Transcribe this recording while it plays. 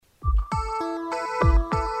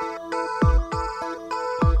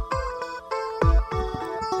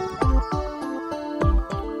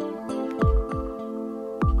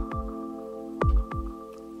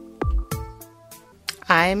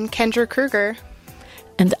I'm Kendra Kruger.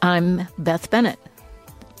 And I'm Beth Bennett.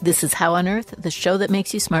 This is How on Earth, the show that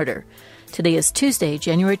makes you smarter. Today is Tuesday,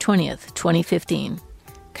 January 20th, 2015.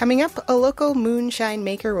 Coming up, a local moonshine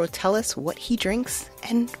maker will tell us what he drinks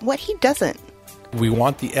and what he doesn't. We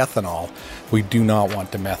want the ethanol. We do not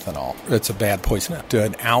want the methanol. It's a bad poison.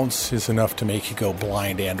 An ounce is enough to make you go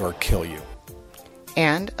blind and or kill you.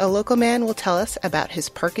 And a local man will tell us about his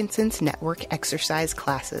Parkinson's network exercise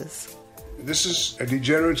classes. This is a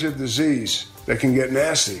degenerative disease that can get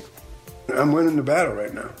nasty. I'm winning the battle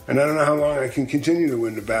right now. And I don't know how long I can continue to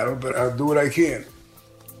win the battle, but I'll do what I can.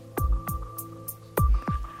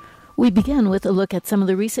 We begin with a look at some of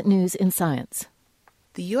the recent news in science.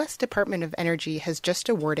 The U.S. Department of Energy has just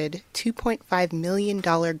awarded a $2.5 million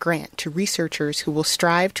grant to researchers who will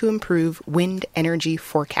strive to improve wind energy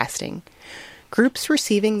forecasting. Groups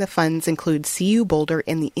receiving the funds include CU Boulder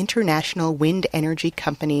and the international wind energy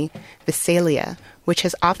company Visalia, which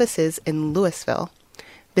has offices in Louisville.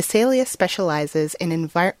 Visalia specializes in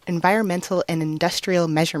environmental and industrial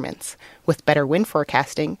measurements. With better wind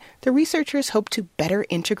forecasting, the researchers hope to better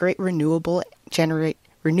integrate renewably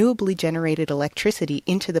generated electricity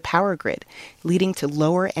into the power grid, leading to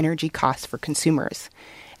lower energy costs for consumers.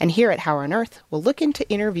 And here at How on Earth, we'll look into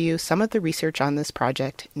interview some of the research on this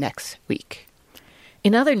project next week.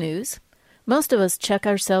 In other news, most of us check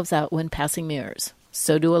ourselves out when passing mirrors.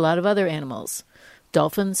 So do a lot of other animals.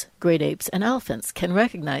 Dolphins, great apes, and elephants can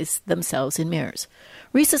recognize themselves in mirrors.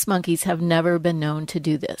 Rhesus monkeys have never been known to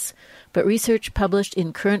do this, but research published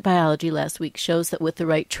in Current Biology last week shows that with the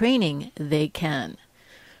right training, they can.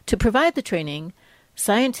 To provide the training,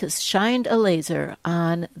 scientists shined a laser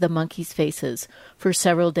on the monkeys' faces for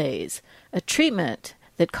several days, a treatment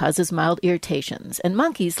that causes mild irritations, and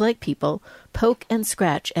monkeys, like people, poke and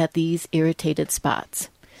scratch at these irritated spots.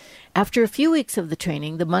 After a few weeks of the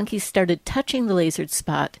training, the monkeys started touching the lasered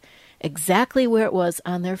spot exactly where it was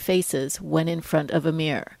on their faces when in front of a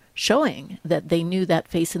mirror, showing that they knew that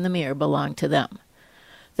face in the mirror belonged to them.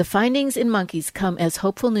 The findings in monkeys come as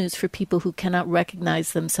hopeful news for people who cannot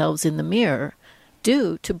recognize themselves in the mirror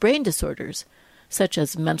due to brain disorders such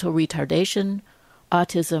as mental retardation,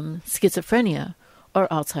 autism, schizophrenia, or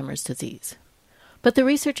Alzheimer's disease. But the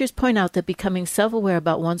researchers point out that becoming self-aware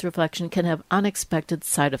about one's reflection can have unexpected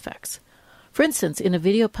side effects. For instance, in a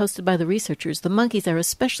video posted by the researchers, the monkeys are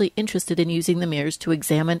especially interested in using the mirrors to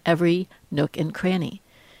examine every nook and cranny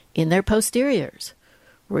in their posteriors.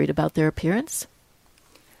 Worried about their appearance?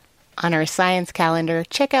 On our science calendar,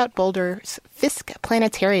 check out Boulder's Fisk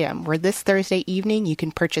Planetarium, where this Thursday evening you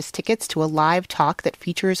can purchase tickets to a live talk that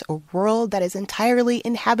features a world that is entirely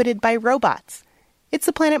inhabited by robots. It's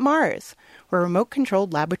the planet Mars, where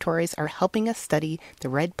remote-controlled laboratories are helping us study the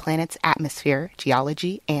red planet's atmosphere,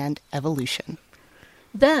 geology, and evolution.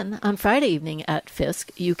 Then, on Friday evening at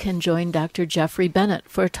Fisk, you can join Dr. Jeffrey Bennett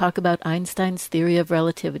for a talk about Einstein's theory of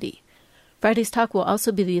relativity. Friday's talk will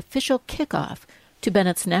also be the official kickoff to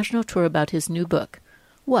Bennett's national tour about his new book,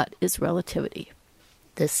 What is Relativity?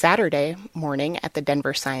 This Saturday morning at the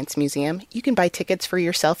Denver Science Museum, you can buy tickets for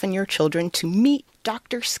yourself and your children to meet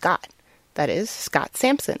Dr. Scott. That is, Scott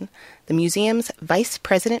Sampson, the museum's vice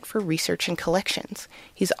president for research and collections.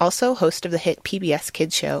 He's also host of the hit PBS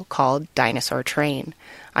kids show called Dinosaur Train.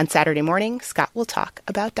 On Saturday morning, Scott will talk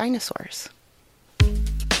about dinosaurs.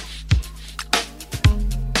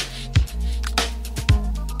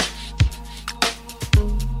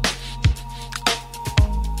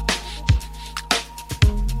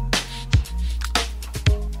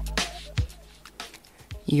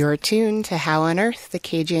 You're tuned to How on Earth, the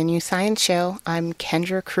KGNU Science Show. I'm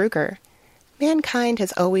Kendra Kruger. Mankind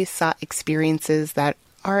has always sought experiences that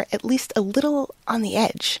are at least a little on the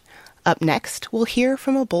edge. Up next, we'll hear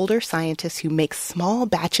from a Boulder scientist who makes small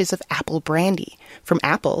batches of apple brandy from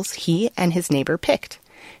apples he and his neighbor picked.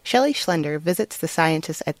 Shelley Schlender visits the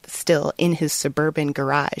scientist at the still in his suburban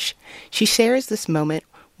garage. She shares this moment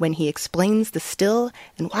when he explains the still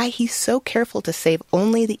and why he's so careful to save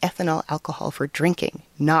only the ethanol alcohol for drinking,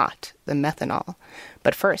 not the methanol.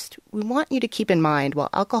 But first, we want you to keep in mind while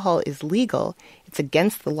alcohol is legal, it's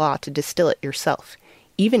against the law to distill it yourself,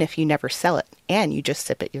 even if you never sell it and you just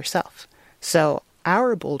sip it yourself. So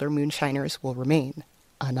our Boulder moonshiners will remain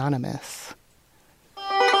anonymous.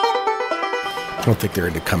 I don't think they're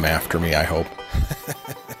going to come after me, I hope.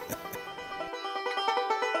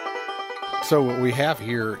 So what we have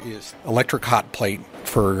here is electric hot plate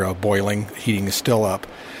for boiling, heating the still up.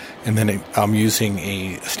 And then I'm using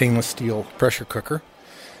a stainless steel pressure cooker.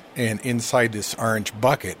 And inside this orange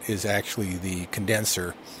bucket is actually the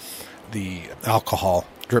condenser. The alcohol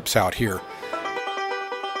drips out here.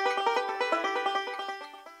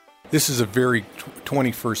 This is a very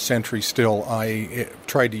 21st century still. I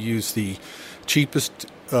tried to use the cheapest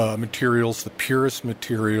materials, the purest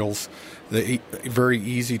materials, very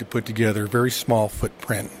easy to put together, very small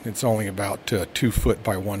footprint. It's only about 2 foot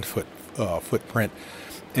by 1 foot footprint,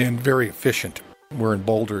 and very efficient. We're in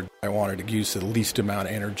Boulder. I wanted to use the least amount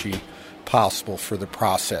of energy possible for the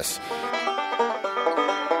process.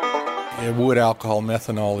 Wood alcohol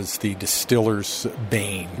methanol is the distiller's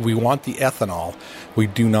bane. We want the ethanol. We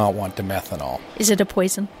do not want the methanol. Is it a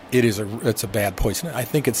poison? It's a bad poison. I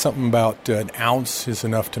think it's something about an ounce is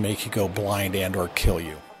enough to make you go blind and or kill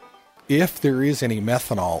you. If there is any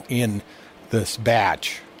methanol in this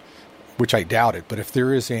batch, which I doubt it, but if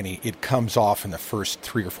there is any, it comes off in the first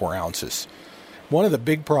 3 or 4 ounces. One of the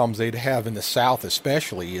big problems they'd have in the South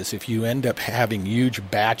especially is if you end up having huge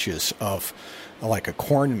batches of like a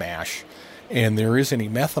corn mash and there is any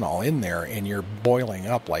methanol in there and you're boiling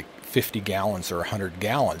up like 50 gallons or 100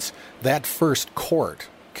 gallons, that first quart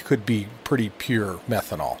could be pretty pure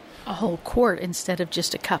methanol. A whole quart instead of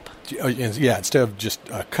just a cup. Yeah, instead of just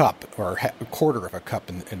a cup or a quarter of a cup.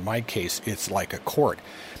 In my case, it's like a quart.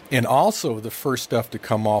 And also the first stuff to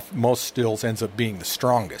come off most stills ends up being the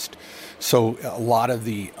strongest. So a lot of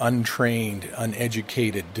the untrained,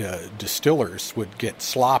 uneducated distillers would get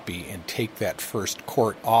sloppy and take that first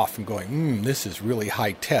quart off and going, this is really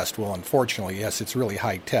high test. Well, unfortunately, yes, it's really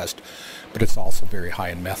high test, but it's also very high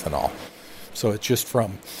in methanol. So it's just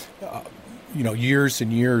from years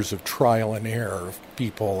and years of trial and error of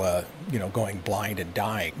people, going blind and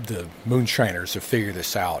dying. The moonshiners have figured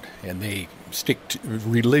this out, and they stick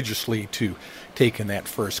religiously to taking that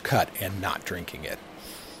first cut and not drinking it.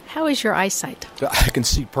 How is your eyesight? I can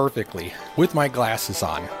see perfectly with my glasses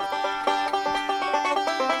on.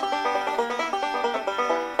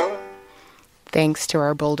 Thanks to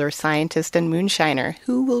our Boulder scientist and moonshiner,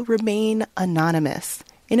 who will remain anonymous.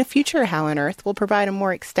 In a future How on Earth, we'll provide a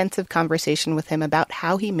more extensive conversation with him about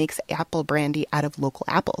how he makes apple brandy out of local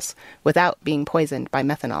apples without being poisoned by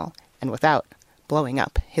methanol and without blowing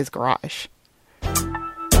up his garage.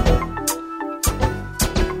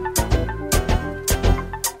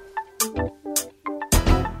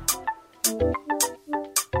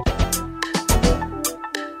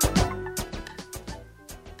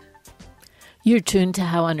 You're tuned to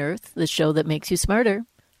How on Earth, the show that makes you smarter.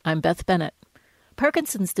 I'm Beth Bennett.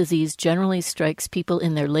 Parkinson's disease generally strikes people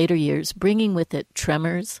in their later years, bringing with it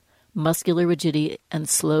tremors, muscular rigidity, and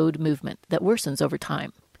slowed movement that worsens over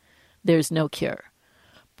time. There's no cure.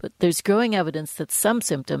 But there's growing evidence that some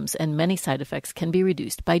symptoms and many side effects can be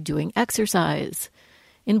reduced by doing exercise.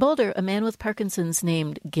 In Boulder, a man with Parkinson's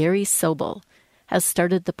named Gary Sobel has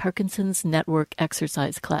started the Parkinson's Network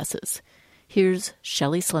exercise classes. Here's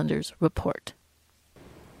Shelley Slender's report.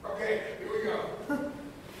 Okay, here we go.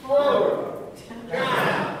 Forward,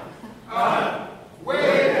 down, up,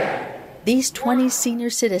 way back. These 20 senior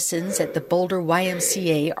citizens at the Boulder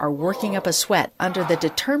YMCA are working up a sweat under the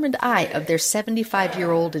determined eye of their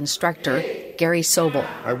 75-year-old instructor, Gary Sobel.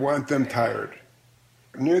 I want them tired.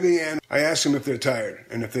 Near the end, I ask them if they're tired,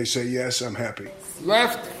 and if they say yes, I'm happy.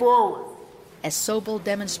 Left, forward. As Sobel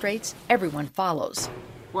demonstrates, everyone follows.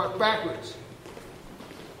 Walk backwards.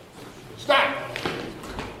 Stop!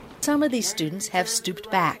 Some of these students have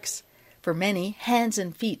stooped backs. For many, hands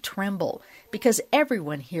and feet tremble because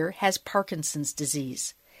everyone here has Parkinson's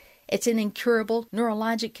disease. It's an incurable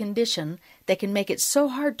neurologic condition that can make it so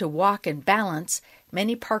hard to walk and balance,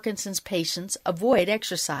 many Parkinson's patients avoid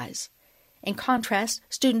exercise. In contrast,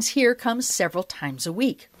 students here come several times a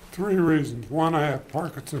week. 3 reasons. 1, I have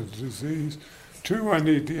Parkinson's disease. 2, I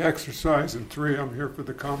need the exercise. And 3, I'm here for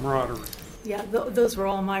the camaraderie. Yeah, those were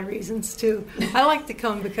all my reasons, too. I like to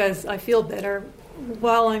come because I feel better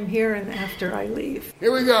while I'm here and after I leave.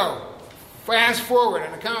 Here we go. Fast forward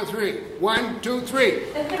on the count of 3. 1, 2, 3. Go,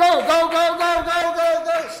 go, go, go, go, go,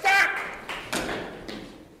 go. Stop!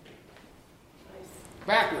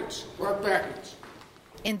 Backwards. Walk backwards.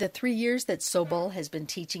 In the 3 years that Sobel has been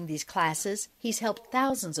teaching these classes, he's helped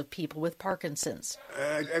thousands of people with Parkinson's.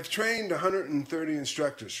 I've trained 130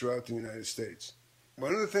 instructors throughout the United States.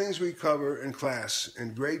 One of the things we cover in class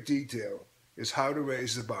in great detail is how to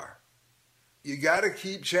raise the bar. You got to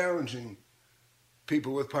keep challenging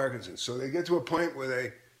people with Parkinson's so they get to a point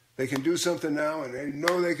where they can do something now and they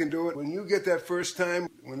know they can do it. When you get that first time,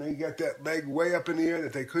 when they get that leg way up in the air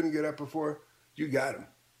that they couldn't get up before, you got them.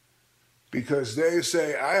 Because they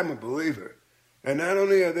say, I am a believer. And not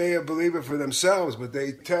only are they a believer for themselves, but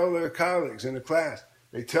they tell their colleagues in the class,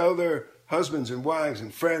 they tell their husbands and wives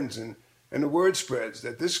and friends, and the word spreads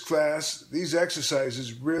that this class, these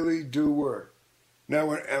exercises really do work. Now,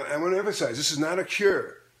 I want to emphasize, this is not a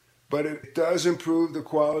cure, but it does improve the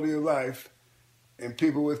quality of life in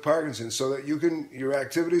people with Parkinson's, so that your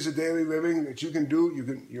activities of daily living that you can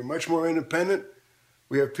do, you're much more independent.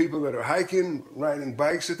 We have people that are hiking, riding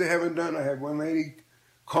bikes that they haven't done. I had one lady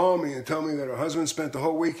call me and tell me that her husband spent the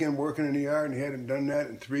whole weekend working in the yard and he hadn't done that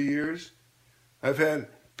in 3 years. I've had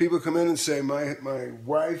people come in and say, my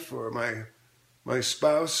wife or my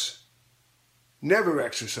spouse never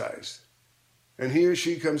exercised. And he or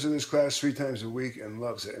she comes to this class 3 times a week and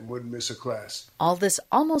loves it and wouldn't miss a class. All this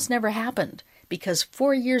almost never happened because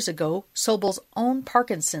 4 years ago, Sobel's own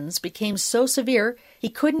Parkinson's became so severe he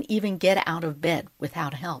couldn't even get out of bed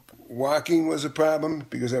without help. Walking was a problem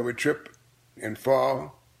because I would trip and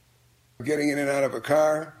fall. Getting in and out of a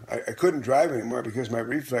car, I couldn't drive anymore because my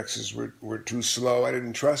reflexes were too slow. I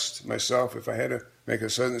didn't trust myself if I had to make a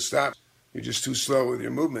sudden stop. You're just too slow with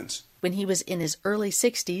your movements. When he was in his early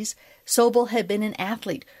 60s, Sobel had been an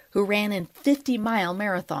athlete who ran in 50-mile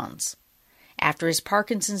marathons. After his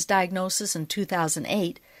Parkinson's diagnosis in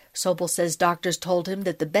 2008, Sobel says doctors told him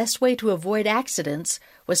that the best way to avoid accidents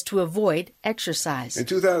was to avoid exercise. In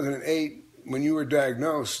 2008, when you were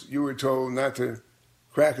diagnosed, you were told not to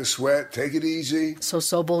crack a sweat, take it easy. So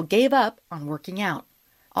Sobel gave up on working out.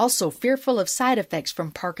 Also, fearful of side effects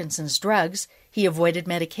from Parkinson's drugs, he avoided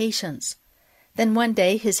medications. Then one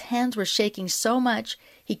day, his hands were shaking so much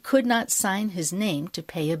he could not sign his name to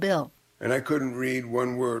pay a bill. And I couldn't read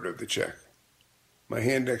one word of the check. My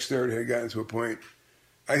hand dexterity had gotten to a point.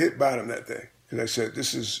 I hit bottom that day because I said,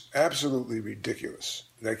 this is absolutely ridiculous.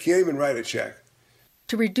 And I can't even write a check.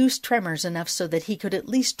 To reduce tremors enough so that he could at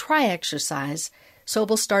least try exercise,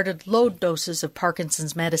 Sobel started low doses of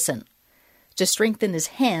Parkinson's medicine. To strengthen his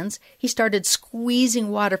hands, he started squeezing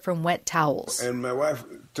water from wet towels. And my wife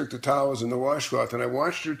took the towels and the washcloth, and I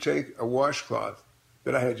watched her take a washcloth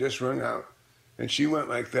that I had just wrung out, and she went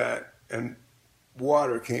like that, and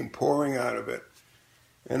water came pouring out of it.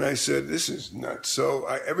 And I said, this is nuts. So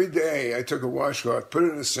every day I took a washcloth, put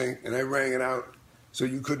it in the sink, and I wrung it out so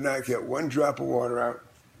you could not get one drop of water out.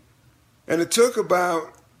 And it took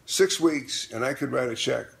about 6 weeks, and I could write a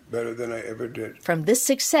check better than I ever did. From this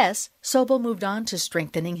success, Sobel moved on to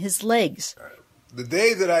strengthening his legs. The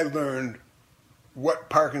day that I learned what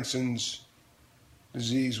Parkinson's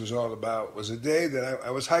disease was all about was a day that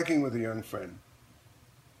I was hiking with a young friend.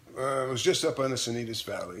 It was just up on the Sanitas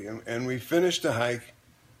Valley, and we finished the hike.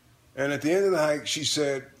 And at the end of the hike, she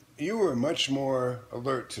said, you were much more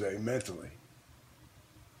alert today mentally.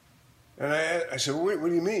 And I said, well, what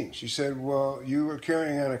do you mean? She said, well, you were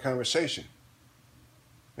carrying on a conversation.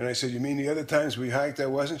 And I said, you mean the other times we hiked I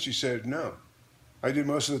wasn't? She said, no. I did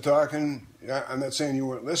most of the talking. I'm not saying you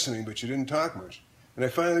weren't listening, but you didn't talk much. And I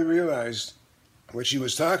finally realized what she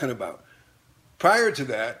was talking about. Prior to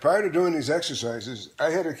that, prior to doing these exercises,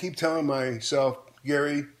 I had to keep telling myself,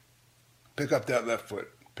 Gary, pick up that left foot,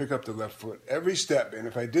 pick up the left foot, every step. And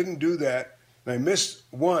if I didn't do that, and I missed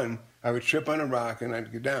one, I would trip on a rock and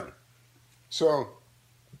I'd get down. So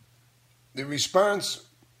the response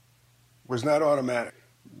was not automatic.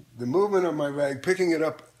 The movement of my leg, picking it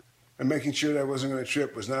up and making sure that I wasn't going to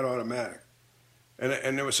trip was not automatic.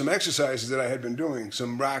 And there were some exercises that I had been doing,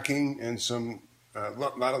 some rocking and some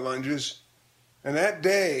lot of lunges. And that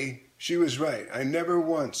day, she was right. I never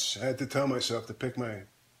once had to tell myself to pick my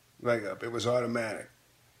leg up. It was automatic.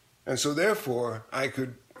 And so therefore, I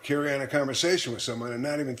could carry on a conversation with someone and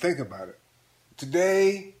not even think about it.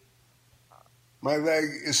 Today, my leg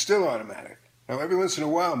is still automatic. Now, every once in a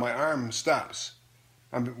while, my arm stops.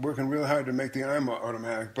 I'm working real hard to make the arm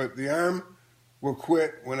automatic, but the arm will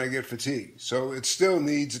quit when I get fatigued. So it still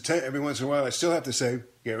needs attention. Every once in a while, I still have to say,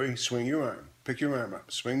 Gary, swing your arm. Pick your arm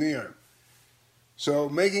up. Swing the arm. So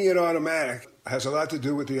making it automatic has a lot to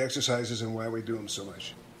do with the exercises and why we do them so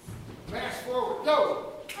much. Mass forward, go!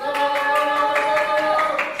 Stop!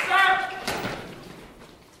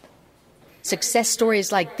 Success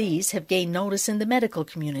stories like these have gained notice in the medical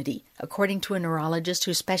community, according to a neurologist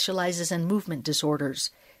who specializes in movement disorders,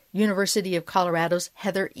 University of Colorado's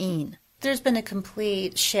Heather Een. There's been a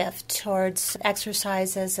complete shift towards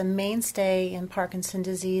exercise as a mainstay in Parkinson's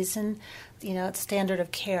disease and, it's standard of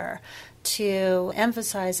care to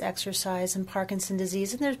emphasize exercise in Parkinson's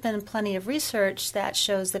disease. And there's been plenty of research that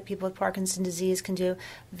shows that people with Parkinson's disease can do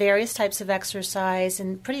various types of exercise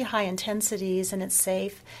in pretty high intensities, and it's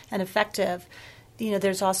safe and effective.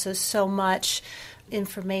 There's also so much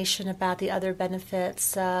information about the other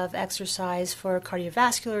benefits of exercise for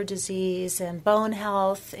cardiovascular disease and bone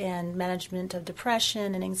health and management of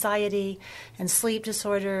depression and anxiety and sleep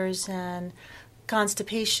disorders and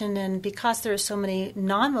constipation, and because there are so many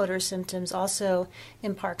non-motor symptoms also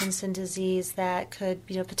in Parkinson's disease that could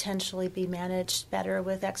potentially be managed better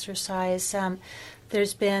with exercise,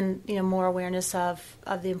 there's been more awareness of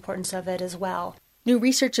the importance of it as well. New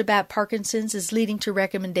research about Parkinson's is leading to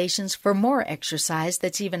recommendations for more exercise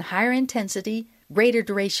that's even higher intensity, greater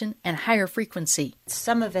duration, and higher frequency.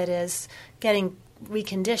 Some of it is getting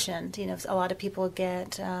reconditioned. A lot of people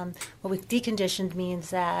get, deconditioned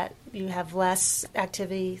means that you have less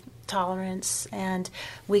activity tolerance and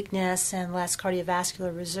weakness and less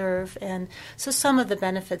cardiovascular reserve. And so some of the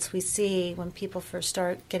benefits we see when people first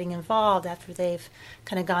start getting involved after they've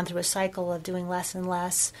kind of gone through a cycle of doing less and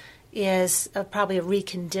less is probably a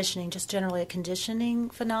reconditioning, just generally a conditioning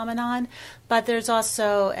phenomenon. But there's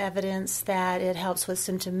also evidence that it helps with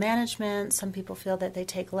symptom management. Some people feel that they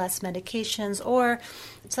take less medications, or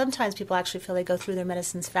sometimes people actually feel they go through their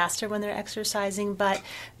medicines faster when they're exercising, but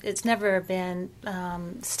it's never been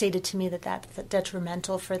stated to me that that's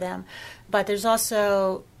detrimental for them. But there's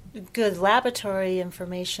also good laboratory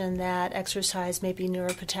information that exercise may be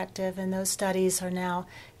neuroprotective, and those studies are now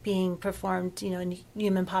being performed, in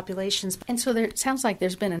human populations. And so it sounds like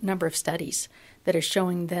there's been a number of studies that are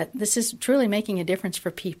showing that this is truly making a difference for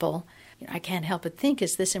people. I can't help but think,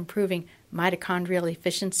 is this improving mitochondrial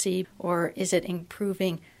efficiency, or is it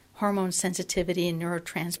improving hormone sensitivity and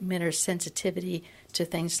neurotransmitter sensitivity to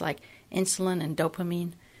things like insulin and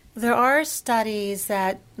dopamine? There are studies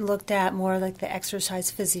that looked at more like the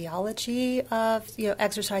exercise physiology of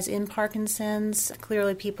exercise in Parkinson's.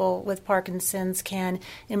 Clearly, people with Parkinson's can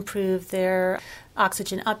improve their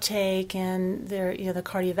oxygen uptake and their the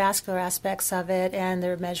cardiovascular aspects of it and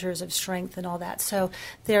their measures of strength and all that. So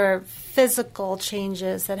there are physical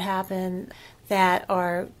changes that happen that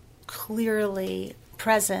are clearly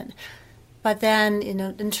present. But then,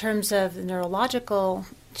 in terms of the neurological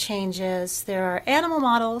changes, there are animal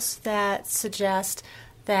models that suggest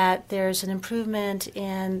that there's an improvement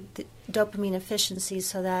in the dopamine efficiency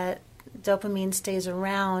so that dopamine stays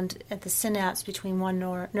around at the synapse between one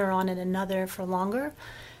neuron and another for longer.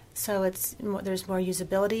 So there's more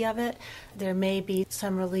usability of it. There may be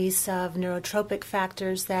some release of neurotropic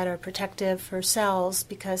factors that are protective for cells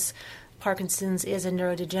because Parkinson's is a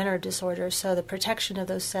neurodegenerative disorder, so the protection of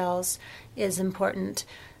those cells is important.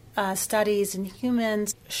 Studies in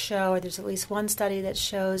humans show, or there's at least one study that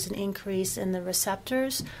shows an increase in the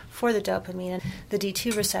receptors for the dopamine, the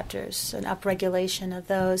D2 receptors, an upregulation of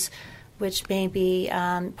those, which may be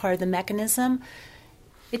part of the mechanism.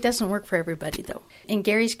 It doesn't work for everybody, though. In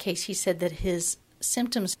Gary's case, he said that his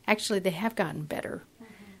symptoms, actually, they have gotten better,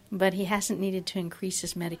 but he hasn't needed to increase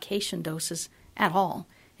his medication doses at all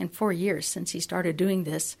in 4 years since he started doing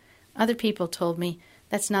this. Other people told me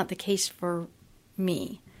that's not the case for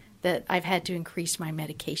me, that I've had to increase my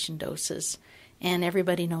medication doses, and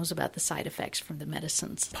everybody knows about the side effects from the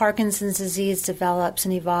medicines. Parkinson's disease develops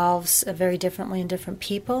and evolves very differently in different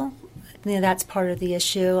people. That's part of the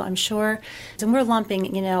issue, I'm sure. And we're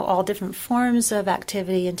lumping, all different forms of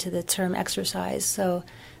activity into the term exercise. So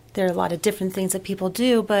there are a lot of different things that people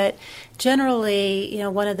do, but generally,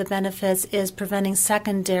 one of the benefits is preventing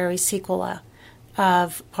secondary sequelae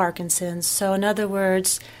of Parkinson's. So in other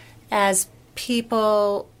words, as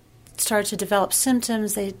people start to develop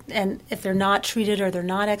symptoms, and if they're not treated or they're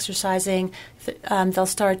not exercising, they'll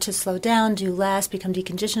start to slow down, do less, become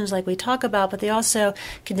deconditioned like we talk about, but they also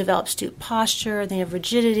can develop stoop posture, and they have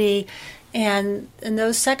rigidity, and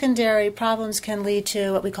those secondary problems can lead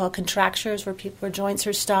to what we call contractures, where joints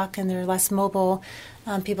are stuck and they're less mobile.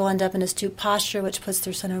 People end up in a stoop posture, which puts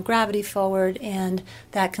their center of gravity forward, and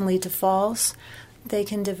that can lead to falls. They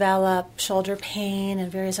can develop shoulder pain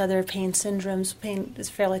and various other pain syndromes. Pain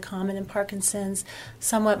is fairly common in Parkinson's,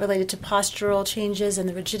 somewhat related to postural changes and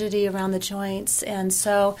the rigidity around the joints. And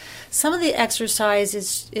so some of the exercise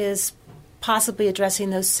is possibly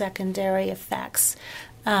addressing those secondary effects.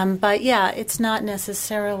 But yeah, it's not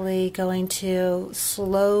necessarily going to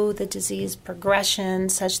slow the disease progression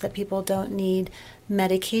such that people don't need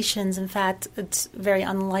medications. In fact, it's very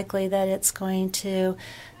unlikely that it's going to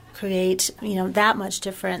create, that much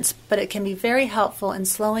difference, but it can be very helpful in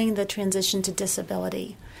slowing the transition to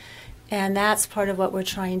disability. And that's part of what we're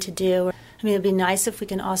trying to do. It'd be nice if we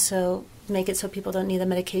can also make it so people don't need the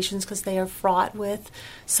medications because they are fraught with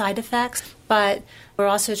side effects, but we're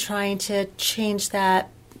also trying to change that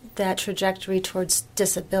trajectory towards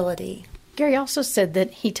disability. Gary also said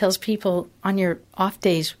that he tells people on your off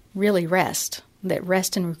days, really rest, that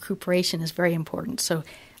rest and recuperation is very important. So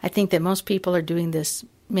I think that most people are doing this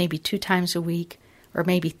maybe 2 times a week or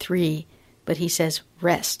maybe 3, but he says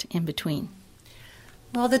rest in between.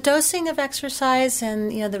 Well, the dosing of exercise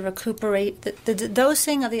and the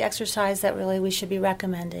dosing of the exercise that really we should be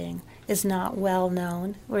recommending is not well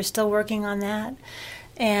known. We're still working on that,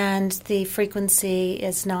 and the frequency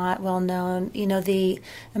is not well known. The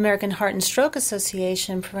American Heart and Stroke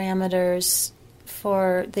Association parameters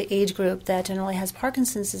for the age group that generally has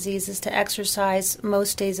Parkinson's disease is to exercise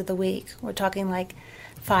most days of the week. We're talking like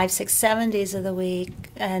 5, 6, 7 days of the week,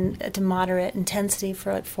 and to moderate intensity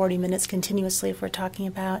for like 40 minutes continuously. If we're talking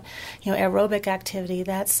about, aerobic activity,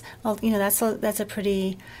 that's a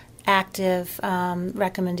pretty active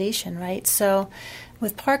recommendation, right? So,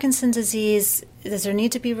 with Parkinson's disease, does there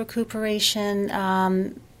need to be recuperation?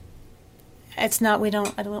 I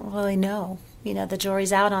don't really know. The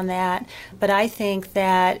jury's out on that. But I think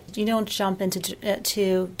that you don't jump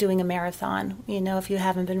into doing a marathon. If you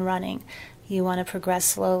haven't been running. You want to progress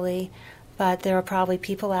slowly, but there are probably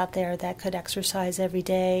people out there that could exercise every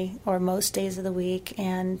day or most days of the week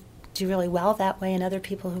and do really well that way, and other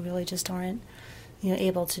people who really just aren't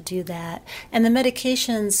able to do that. And the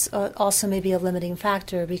medications also may be a limiting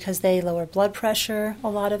factor because they lower blood pressure, a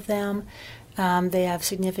lot of them. They have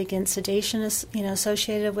significant sedation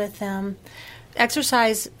associated with them.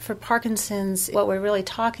 Exercise for Parkinson's, what we're really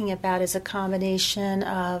talking about is a combination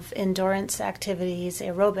of endurance activities,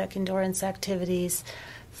 aerobic endurance activities,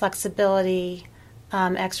 flexibility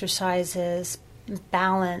exercises,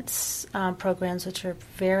 balance programs, which are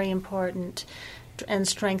very important, and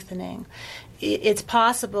strengthening. It's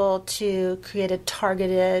possible to create a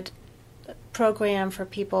targeted program for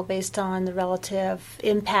people based on the relative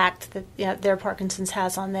impact that their Parkinson's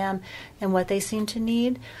has on them and what they seem to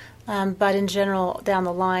need. But in general, down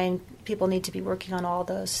the line, people need to be working on all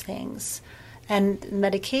those things. And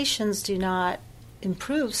medications do not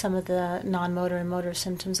improve some of the non-motor and motor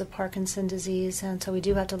symptoms of Parkinson's disease, and so we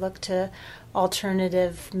do have to look to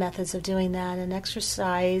alternative methods of doing that, and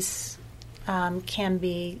exercise can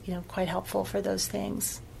be quite helpful for those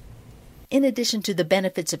things. In addition to the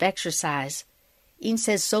benefits of exercise, Ian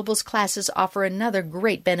says Sobel's classes offer another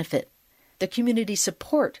great benefit: the community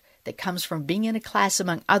support that comes from being in a class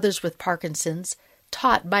among others with Parkinson's,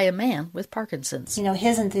 taught by a man with Parkinson's.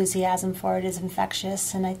 His enthusiasm for it is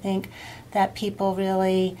infectious, and I think that people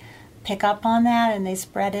really pick up on that and they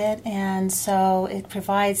spread it, and so it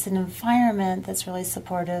provides an environment that's really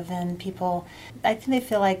supportive, and people, I think they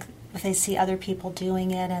feel like if they see other people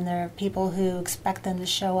doing it and there are people who expect them to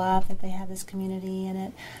show up, that they have this community,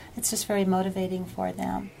 and it's just very motivating for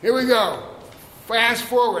them. Here we go. Fast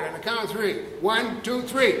forward on the count of 3. 1, 2,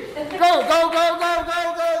 3. Go, go, go, go,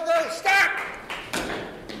 go, go, go. Stop!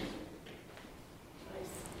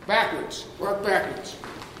 Backwards. Work backwards.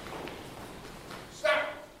 Stop!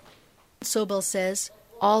 Sobel says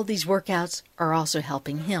all these workouts are also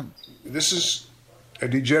helping him. This is a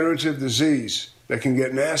degenerative disease that can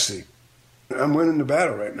get nasty. I'm winning the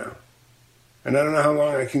battle right now. And I don't know how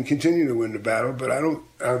long I can continue to win the battle, but I'll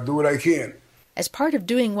do what I can. As part of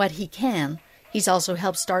doing what he can, he's also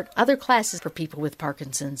helped start other classes for people with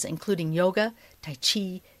Parkinson's, including yoga, tai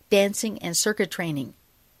chi, dancing, and circuit training.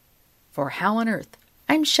 For How on Earth,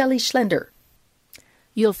 I'm Shelley Schlender.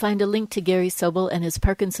 You'll find a link to Gary Sobel and his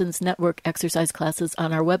Parkinson's Network exercise classes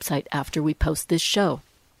on our website after we post this show.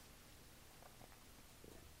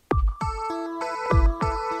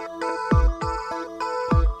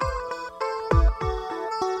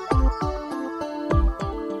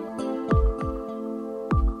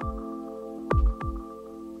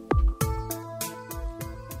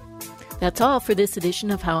 That's all for this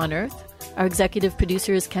edition of How on Earth. Our executive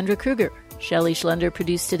producer is Kendra Kruger. Shelley Schlender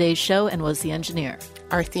produced today's show and was the engineer.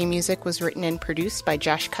 Our theme music was written and produced by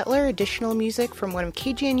Josh Cutler. Additional music from one of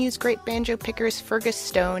KGNU's great banjo pickers, Fergus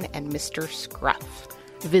Stone and Mr. Scruff.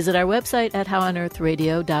 Visit our website at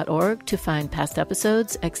howonearthradio.org to find past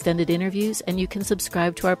episodes, extended interviews, and you can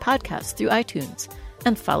subscribe to our podcast through iTunes.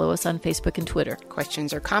 And follow us on Facebook and Twitter.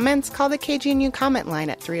 Questions or comments? Call the KGNU comment line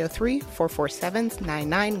at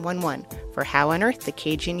 303-447-9911. For How on Earth, the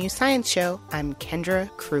KGNU Science Show, I'm Kendra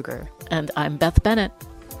Kruger. And I'm Beth Bennett.